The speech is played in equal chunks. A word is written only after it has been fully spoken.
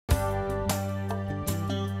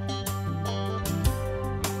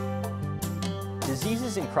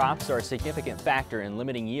Diseases in crops are a significant factor in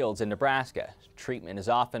limiting yields in Nebraska. Treatment is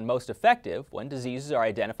often most effective when diseases are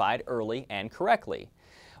identified early and correctly.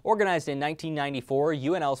 Organized in 1994,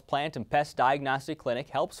 UNL's Plant and Pest Diagnostic Clinic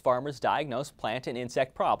helps farmers diagnose plant and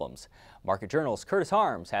insect problems. Market Journal's Kurtis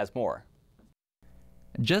Harms has more.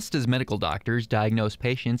 Just as medical doctors diagnose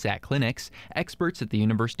patients at clinics, experts at the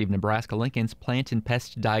University of Nebraska-Lincoln's Plant and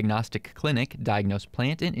Pest Diagnostic Clinic diagnose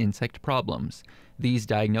plant and insect problems. These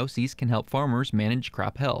diagnoses can help farmers manage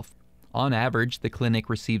crop health. On average, the clinic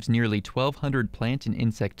receives nearly 1,200 plant and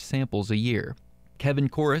insect samples a year. Kevin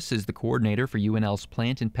Korris is the coordinator for UNL's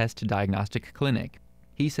Plant and Pest Diagnostic Clinic.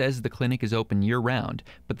 He says the clinic is open year-round,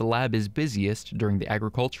 but the lab is busiest during the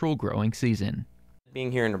agricultural growing season.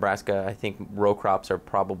 Being here in Nebraska, I think row crops are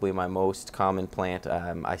probably my most common plant.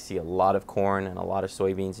 I see a lot of corn and a lot of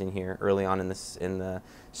soybeans in here. Early on in the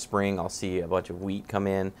spring, I'll see a bunch of wheat come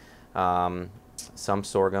in, some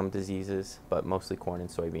sorghum diseases, but mostly corn and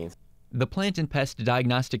soybeans. The Plant and Pest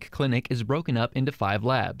Diagnostic Clinic is broken up into 5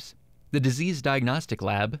 labs: the Disease Diagnostic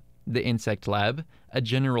Lab, the Insect Lab, a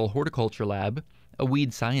General Horticulture Lab, a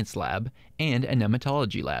Weed Science Lab, and a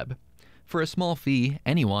Nematology Lab. For a small fee,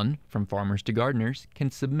 anyone, from farmers to gardeners,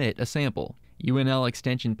 can submit a sample. UNL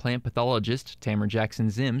Extension plant pathologist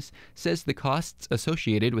Jackson-Ziems says the costs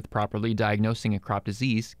associated with properly diagnosing a crop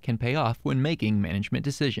disease can pay off when making management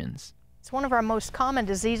decisions. It's one of our most common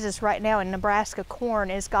diseases right now in Nebraska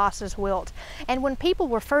corn is Goss's wilt. And when people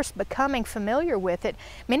were first becoming familiar with it,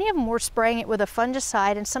 many of them were spraying it with a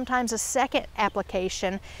fungicide and sometimes a second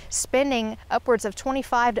application, spending upwards of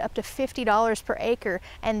 $25 to up to $50 per acre,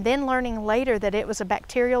 and then learning later that it was a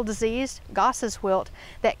bacterial disease, Goss's wilt,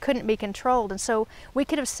 that couldn't be controlled. And so we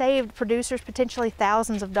could have saved producers potentially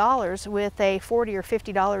thousands of dollars with a $40 or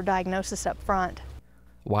 $50 diagnosis up front.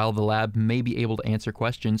 While the lab may be able to answer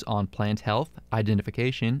questions on plant health,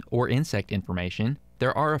 identification, or insect information,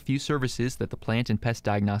 there are a few services that the Plant and Pest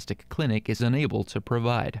Diagnostic Clinic is unable to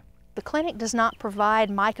provide. The clinic does not provide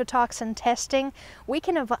mycotoxin testing. We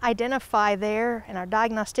can identify there, and our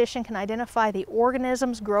diagnostician can identify the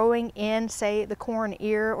organisms growing in, say, the corn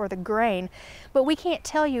ear or the grain, but we can't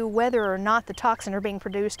tell you whether or not the toxin are being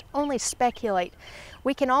produced, only speculate.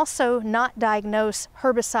 We can also not diagnose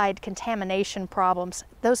herbicide contamination problems.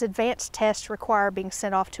 Those advanced tests require being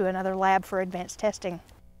sent off to another lab for advanced testing.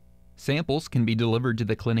 Samples can be delivered to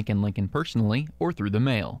the clinic in Lincoln personally or through the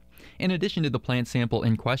mail. In addition to the plant sample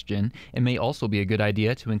in question, it may also be a good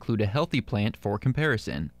idea to include a healthy plant for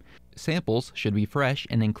comparison. Samples should be fresh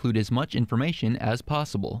and include as much information as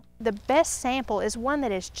possible. The best sample is one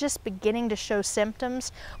that is just beginning to show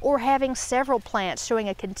symptoms or having several plants showing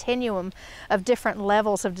a continuum of different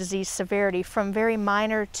levels of disease severity from very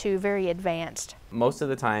minor to very advanced. Most of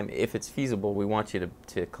the time, if it's feasible, we want you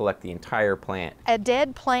to collect the entire plant. A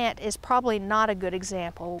dead plant is probably not a good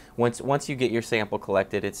example. Once you get your sample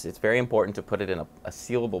collected, it's very important to put it in a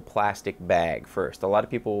sealable plastic bag first. A lot of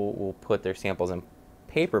people will put their samples in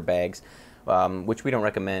paper bags, which we don't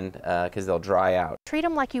recommend because they'll dry out. Treat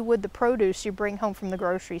them like you would the produce you bring home from the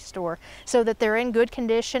grocery store so that they're in good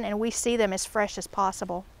condition and we see them as fresh as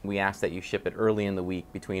possible. We ask that you ship it early in the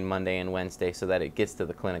week between Monday and Wednesday so that it gets to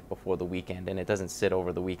the clinic before the weekend and it doesn't sit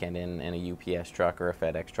over the weekend in a UPS truck or a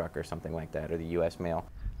FedEx truck or something like that, or the US mail.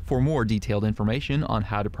 For more detailed information on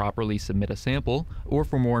how to properly submit a sample, or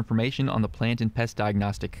for more information on the Plant and Pest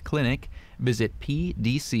Diagnostic Clinic, visit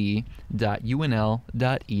pdc.unl.edu.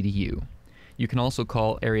 You can also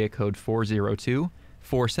call area code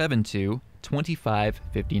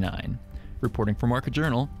 402-472-2559. Reporting for Market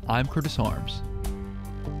Journal, I'm Kurtis Harms.